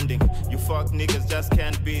iko pending. You fuck niggas just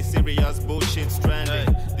can't be serious, bullshit's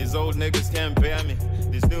trending. Hey. These old niggas can't bear me,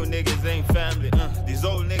 these new niggas ain't family. These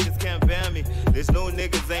old niggas can't bear me, these new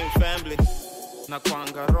niggas ain't family. Na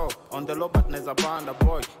kwangaro, on the low but neza banda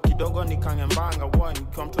boy. Kidogo ni kangembanga boy,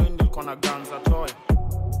 nikiwa mtu indi likona guns a toy.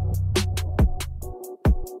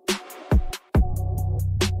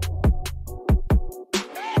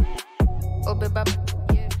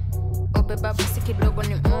 Obe baba si kidogo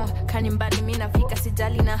ni kani mbali mimi nafika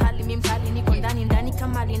sijali na hali mimi mkali niko ndani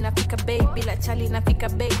kama linafika baby bila chali nafika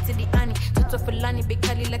baby zidiani toto fulani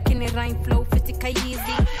bikali lakini rhyme flow fitika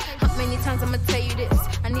easy. How many times I'ma tell you this?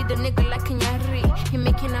 I need a nigga like Nyari. He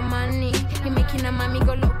making a money, he making a mami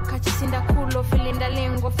go loca chisinda culo feeling da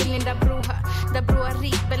lengua feeling da bruja da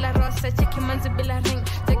brewery bella rosa check manzi bila ring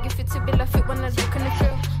take it fit bila fit when I look in the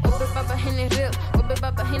feel. Obe baba hini real, obe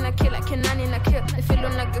baba hina kill like nani na kill. I feel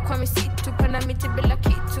like kwa misitu pana miti bila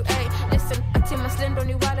kitu. Ay listen ati maslendo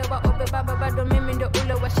ni wale wa obe baba bado mimi ndo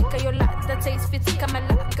ule washika yo ladha taste fit kama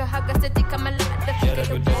laka haga seti kama ladha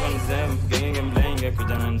fika yo zem genge mlenge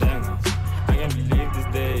kujana ndenga. I can't believe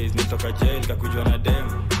these days nitoka jail kakujua na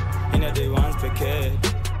dem. In a day once pekee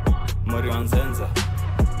mori wanzenza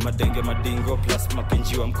madenge madingo plus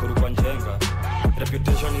mapinji wa mkuru kwa njenga.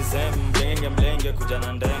 Reputation is them genge mlenge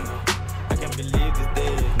kujana ndenga. I can't believe these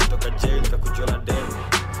days nitoka jail kakujua na dem.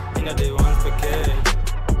 In a day once pekee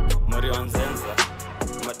mori wanzenza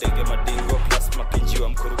madenge madingo plus mapinji wa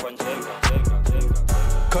mkuru kwa njenga.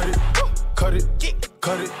 Cut it, cut it,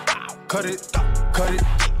 cut it, cut it, cut it,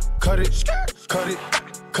 cut it, cut it,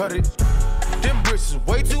 cut it. Them bricks is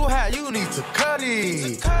way too high, you need to cut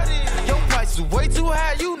it. Your price is way too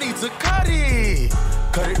high, you need to cut it.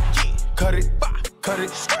 Cut it, cut it, cut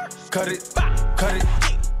it, cut it, cut it,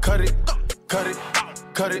 cut it, cut it,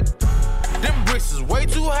 cut it. Them bricks is way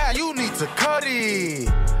too high, you need to cut it.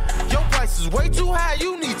 Your price is way too high,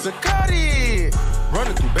 you need to cut it.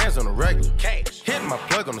 Running through bands on the regular. Hitting my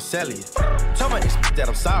plug on the cellular. Tell my ex that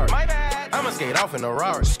I'm sorry. I'ma skate off in a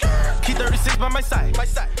Rari. Key 36 by my side.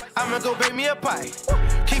 I'ma go bake me a pie.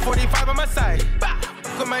 Key 45 by my side.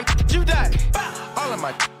 With my you die. All of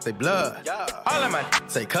my say blood. All of my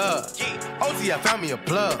say cuz. OT, I found me a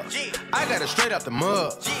plug. I got it straight out the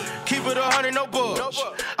mud. Keep it 100, no budge.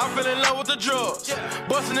 I'm feeling in love with the drugs.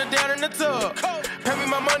 Busting it down in the tub. Pay me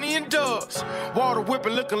my money in dubs. Water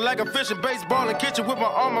whipping, looking like a fishing. Baseball in kitchen with my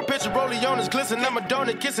arm. My picture rolling on his glisten. I'm a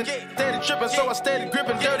donut kissing. Steady tripping, so I steady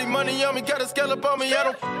gripping. Dirty money on me, got a scallop on me. I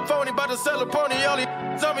don't phony, about to sell a pony.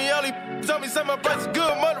 Tell me, say my price is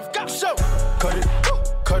good, motherfucker. Show. Cut it,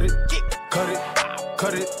 cut it, cut it,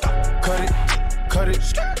 cut it, cut it, cut it,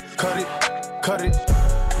 cut it, cut it.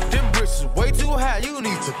 Them bricks is way too high, you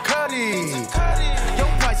need to cut it. Your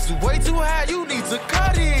price is way too high, you need to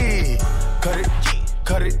cut it. Cut it,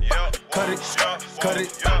 cut it, cut it, cut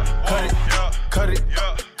it, cut it, cut it,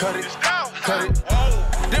 cut it, cut it.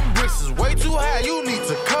 Them bricks is way too high, you need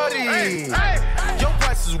to cut it. Your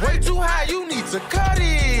price is way too high, you need to cut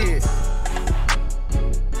it.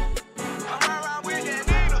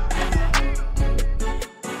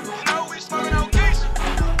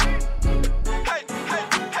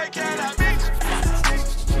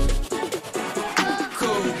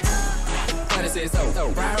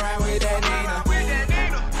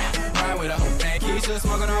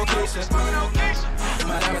 smoking on Keisha.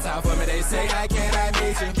 My diamonds out for me, they say, how can I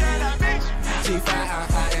meet you? G5, I'm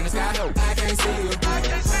high in the sky, hope I can't see you.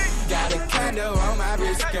 Got a condo on my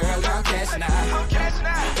wrist, girl, I'm cashing out.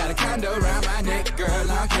 Got a condo around my neck,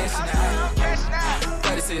 girl, I'm cashing out.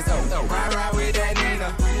 36, ride with that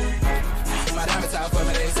Nina. My diamonds out for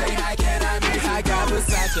me, they say, how can I meet you? I got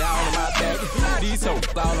Versace all on my back, these hoes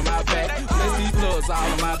all on my back, plus these plugs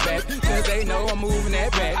all on my back, cause they know I'm moving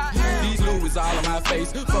that back. These Louis all on my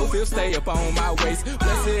face, 4-5 stay up on my waist,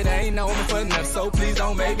 plus it ain't known me for nothing, so please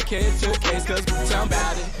don't make me catch your case, cause I'm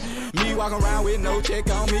about it. Me walking around with no check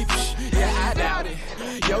on me, yeah, I doubt it.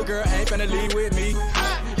 Your girl ain't finna leave with me,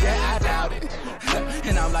 yeah, I doubt it.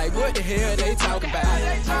 And I'm like, what the hell they talking about?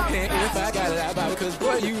 And if I got it, I buy it, cause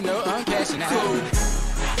boy, you know I'm cashing out.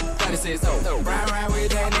 36, ride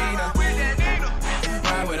with that Nina.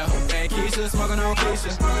 Ride with a whole thing, Keisha, smoking on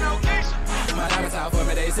Keisha. My diamonds out for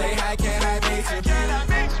me, they say, how can I meet you?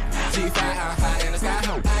 G5, I'm high in the sky,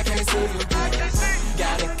 hope I can't see you.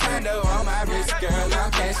 Got a condo on my wrist, girl,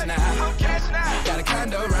 I'm cashing out. Got a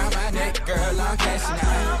condo around my neck, girl, I'm cashing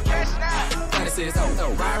out. 36,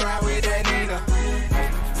 ride with that Nina.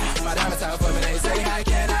 My diamonds out for me, they say, how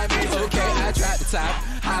can I meet you? Okay, I dropped the top,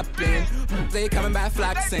 hop in. They coming by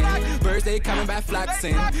flocking. Birds, they coming by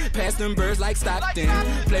flocking. Pass them birds like Stockton.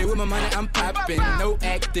 Play with my money, I'm popping. No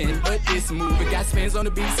acting, but it's moving. Got spins on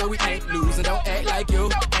the beat, so we ain't losing. Don't act like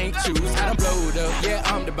you ain't choose. I done blowed up, yeah,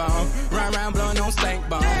 I'm the bomb. Round blowing on stank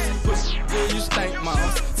bombs. Push, good, you stank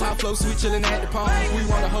moms. Top flow, sweet chillin' at the palms. We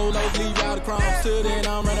want a whole load, leave out the crumbs. Till then,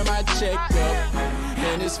 I'm running my check up.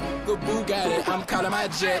 And this boo got it, I'm calling my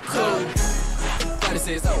jet code.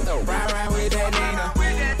 36, ride with that Nina.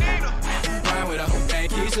 Ride with a whole thing,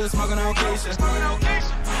 Keisha, smoking on Keisha.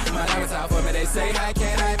 My diamonds out for me, they say, how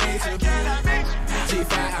can I meet you?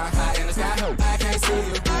 G5, I'm high in the sky, hope I can't see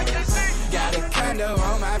you. Got a condo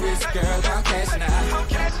on my wrist, girl, I'm cashing out.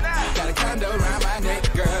 Got a condo around my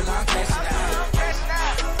neck, girl, I'm cashing out.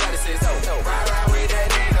 36, ride with that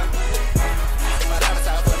Nina. My diamonds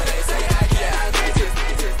out for me, they say, how can I meet you?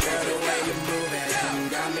 Girl, the way you moving, you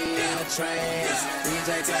got me in a trance.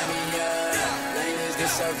 DJ, tell me ladies,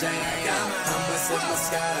 this your jam. I'ma sip my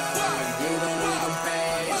Moscato, you don't need them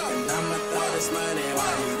fast. And I'ma throw this money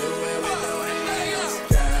while you do it with no hands.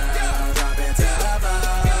 Girl, drop it to the floor.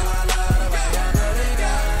 I love the way you put it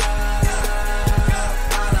down.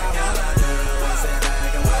 All I wanna do is sit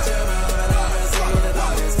back and watch you move it up and see the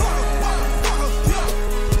darkest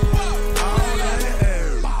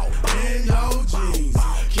In your jeans,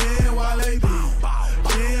 Ken Wale B,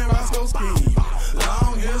 Ken Roscoe Ski.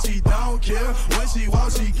 Long hair, she don't care. When she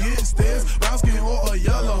walks, she gets stairs. Brown skin or a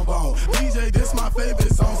yellow bone. DJ, this my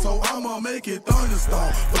favorite song, so I'ma make it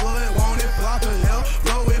thunderstorm. Bullet, want it, block her hell.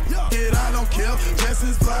 Blow it, I don't care.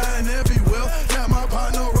 Jessens flying everywhere. Got my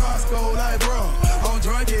partner Roscoe like, bro, I'm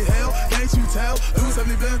drunk in hell. Can't you tell? Lose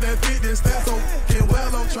 70 bands that fit this stat so fucking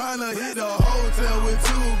well. I'm trying to hit the hotel with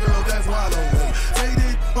 2 girls. That's why I don't wait. Take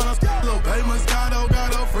this on a little baby Moscato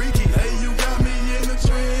got a freaky. Hey, you got me in the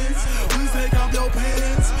trends. Please take off your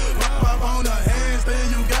pants. Pop on the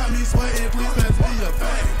handstand. You got me sweating. Please pass me a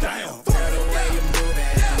bag. Damn. Girl, the way you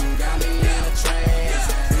moving, you got me in a trance.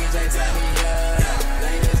 DJ, tell me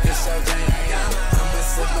ladies, this your jam. I'ma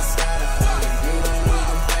sip my Moscato, you don't need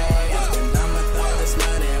them fast. And I'ma throw this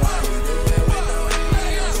money while you do it with no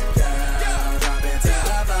hands. Girl, drop it to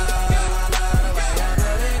the floor. I love the way you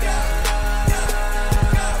put it down.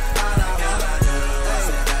 All I wanna do is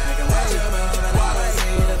sit back and watch you move and always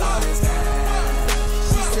see the darkest sky.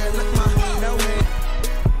 She said, look, ma, no man.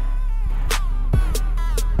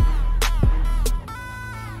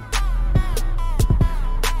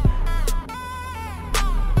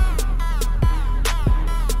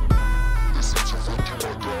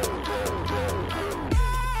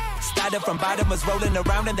 Started from bottom, was rolling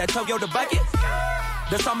around in that Toyota bucket.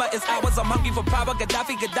 The summer is ours, I'm hungry for power,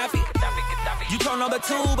 Gaddafi. You turn on the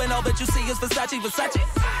tube and all that you see is Versace.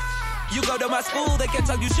 You go to my school, they can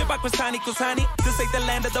tell you shit about Kusani. This ain't the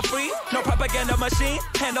land of the free, no propaganda machine.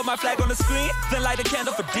 Handle my flag on the screen, then light a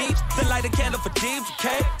candle for deep,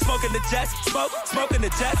 okay? Smoking the jets, smoking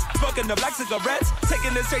the jets, smoking the black cigarettes,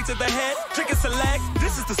 taking it straight to the head, drinking select,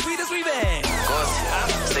 this is the sweetest revenge. Good,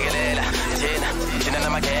 stick it in, gin in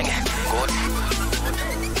my gang. Good,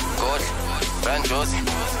 brand juice.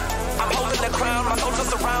 I'm holding the crown, my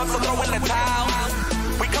soldiers around, so throw in the towel.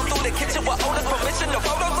 We come through the kitchen with owner's permission, the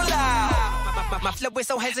photos allowed. My flow is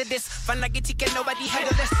so hazardous, fun like it, can nobody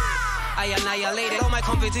handle this. I annihilated all my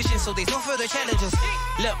competition, so there's no further challenges.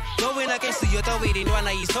 Look, going against the authority, no one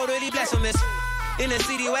is totally blasphemous. In a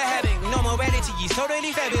city we're having no morality, it's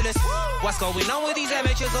totally fabulous. What's going on with these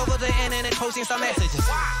amateurs over the internet posting some messages?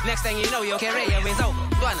 Next thing you know, your career is over.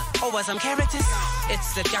 Gonna over some characters.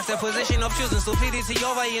 It's the juxtaposition of choosing stupidity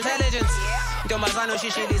over intelligence. Ntombazana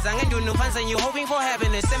ushishiliza ngenduno phansi and you hoping for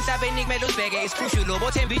happiness. Emhlabeni kumele usibheke isikhushu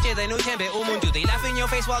lobo themba itshe then uthembe umuntu. They laugh in your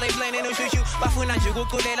face while they playing in ushushu. Bafuna nje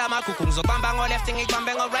ukuculela amagugu ngizobamba ngo left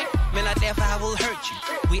ngikubambe ngo right. Mina therefore I will hurt you.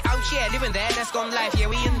 We out here living that Escom life. Yeah,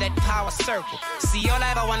 we in that power circle. See, all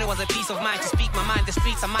I ever wanted was a peace of mind to speak my mind. The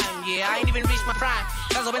streets are mine. Yeah, I ain't even reached my prime.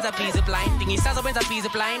 Sazobenza busy blind. Thingy sazobenza busy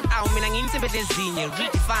blind. Mina nginsimbe lezinye.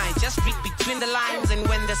 Redefine. Just read between the lines. And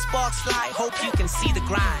when the sparks fly, hope you can see the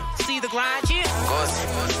grind. See the grind, yeah. Ghost,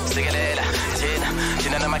 Stigalela,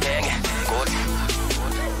 Tina Namakenge, Good,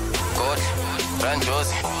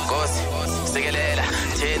 Ranjos, Ghost, Stigalela,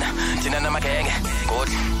 Tina Namakenge, Good,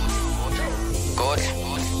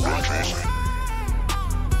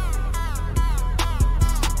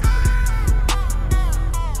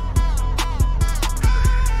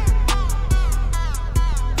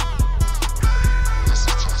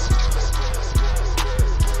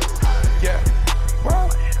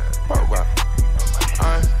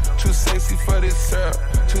 Too sexy for this syrup,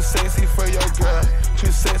 too sexy for your girl,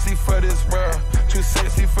 too sexy for this world, too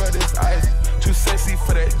sexy for this ice, too sexy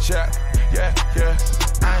for that jack, yeah.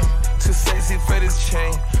 I'm too sexy for this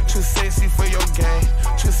chain, too sexy for your game,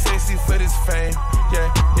 too sexy for this fame,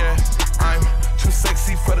 yeah. I'm too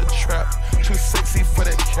sexy for the trap, too sexy for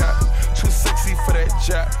that cap, too sexy for that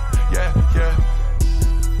jack, yeah.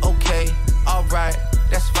 Okay, alright,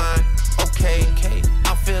 that's fine, okay.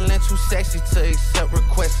 I'm feeling too sexy to accept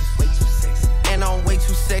requests. Way too sexy. And I'm way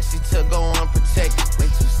too sexy to go unprotected. Way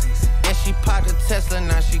too sexy. And she popped a Tesla,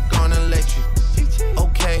 now she gonna let you.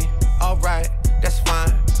 Okay, alright, that's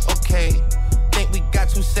fine, okay. Think we got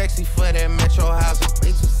too sexy for that metro housing.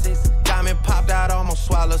 Way too sexy. Diamond popped out, almost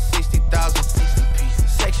swallowed 60,000. 60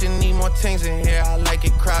 pieces. Section need more things in here, I like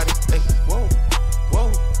it crowded. Hey, whoa.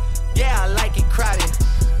 Yeah, I like it crowded.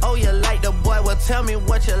 Oh, you like the boy? Well, tell me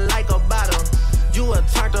what you like about him. You a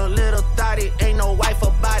turned a little thotty, ain't no wife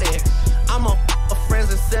about it. I'm a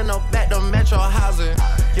friends and send her back to metro housing.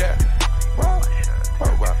 Yeah.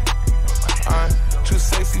 I'm too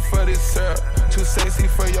sexy for this syrup, too sexy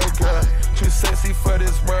for your girl, too sexy for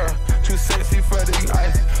this world, too sexy for this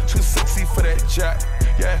ice, too sexy for that jack,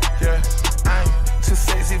 yeah. I'm too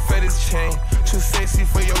sexy for this chain, too sexy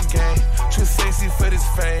for your game, too sexy for this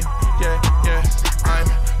fame, yeah. I'm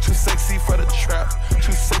too sexy for the trap,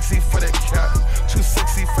 too sexy for that cap, too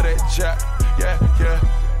sexy for that jack, yeah.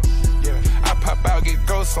 I pop out, get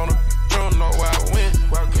ghosts on them, don't know where I went.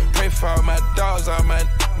 Pray for all my dogs, all my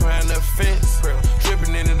around the fence.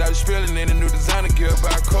 Dripping in it, I was spilling in a new designer gear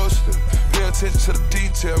by coaster. Pay attention to the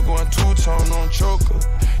detail, going two-tone on choker.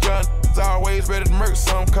 Young always ready to murk,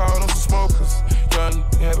 some call them some smokers. Young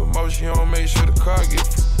have emotion, you don't make sure the car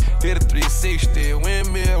gets. Did a 360,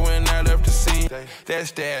 windmill when I left the scene.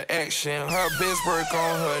 That's that action, her best work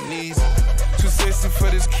on her knees. Too sexy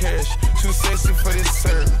for this cash, too sexy for this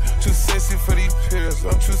serve, too sexy for these pills,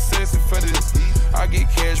 I'm too sexy for this. I get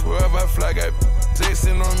cash wherever I fly, got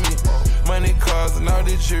texting on me. Money, cars, and all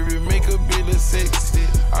the jewelry, make a bill of sexy.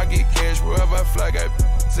 I get cash wherever I fly, got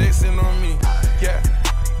texting on me. Yeah,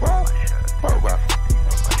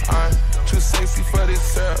 I'm too sexy for this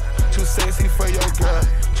syrup, too sexy for your girl,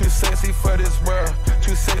 too sexy for this world,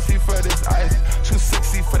 too sexy for this ice, too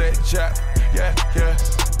sexy for that jack, yeah.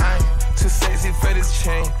 I'm too sexy for this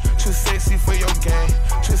chain, too sexy for your game,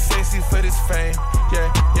 too sexy for this fame,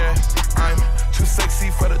 yeah. I'm too sexy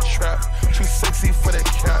for the trap, too sexy for that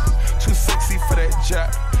cap, too sexy for that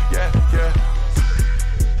jack, yeah.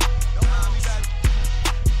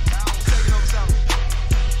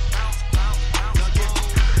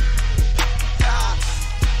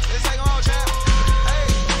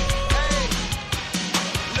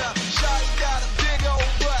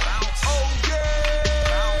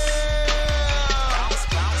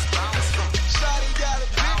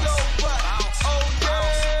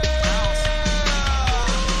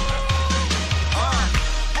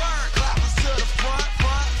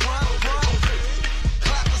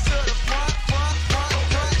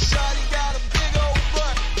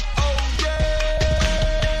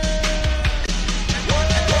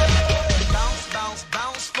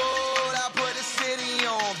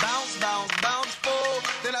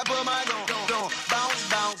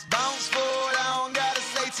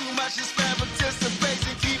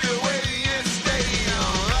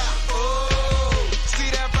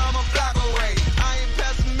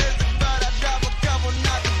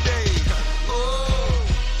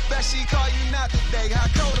 She call you not today. I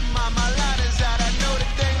go to my line is out. I know the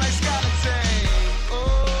thing like Scotland.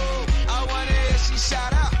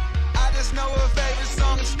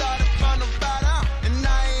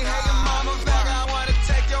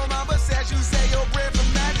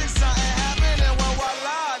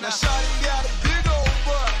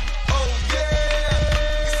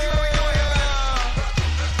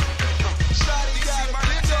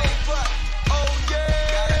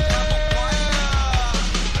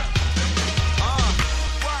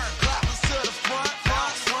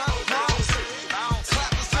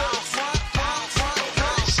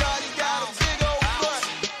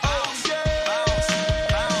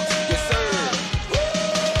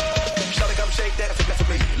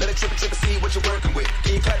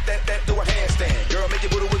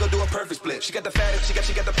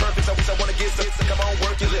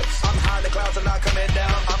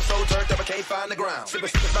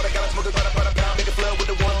 sipping by the gallon, smoking by the pound. Make a flood with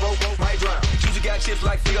the one rope, might drown. Usually got chips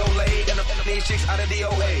like Frito-Lay, and these chicks out of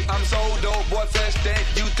DOA. I'm so dope, boy, flesh that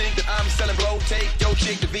you think that I'm selling blow. Take your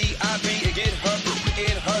chick to VIP and get her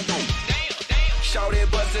in her room. Shout it,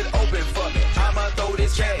 bust it open for me. I'ma throw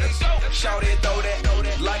this cash. Shout it, throw that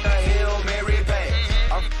like a Hail Mary pass.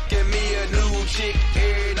 I'm give me a new chick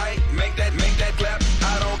every night. Make that clap.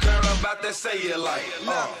 I don't care about that say it like.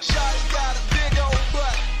 Shawty got a big old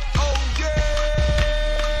butt. Oh yeah.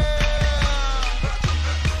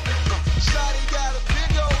 Shawty got a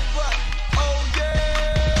big old butt. Oh yeah.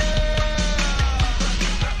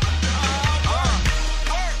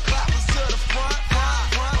 Clappers to the front.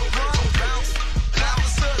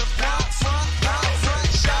 Clappers to the front.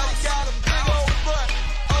 Shawty got a big old butt.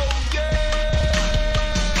 Oh yeah.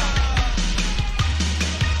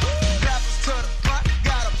 Clappers to the front.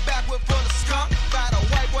 Got a backward full of skunk. Got a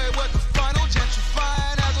white boy with the funnel.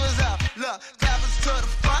 Gentrifying as was out. Look, clappers to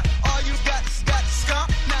the front. All you got is got the skunk.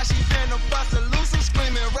 Now she finna bust a loose. I'm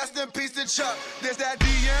screaming, rest in peace to Chuck. There's that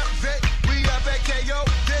DMV. We up at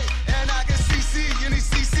KOD. And I can CC any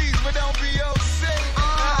CCs, but don't be OC.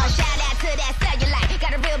 Shout out to that cellulite.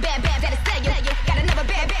 Got a real bad that'll sell you. Got another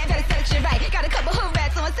bad that'll section right. Got a couple hood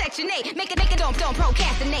rats on section 8. Make it, don't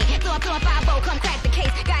procrastinate. So I'm throwing 5-0, come crack the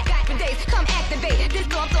case. Got for days, come activate. This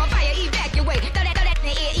storm fire, evacuate. Throw that in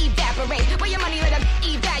the air, evaporate. Where your money let up,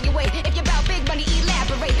 evaluate. If you're about big money,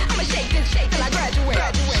 elaborate. I'ma shake this shake till I graduate.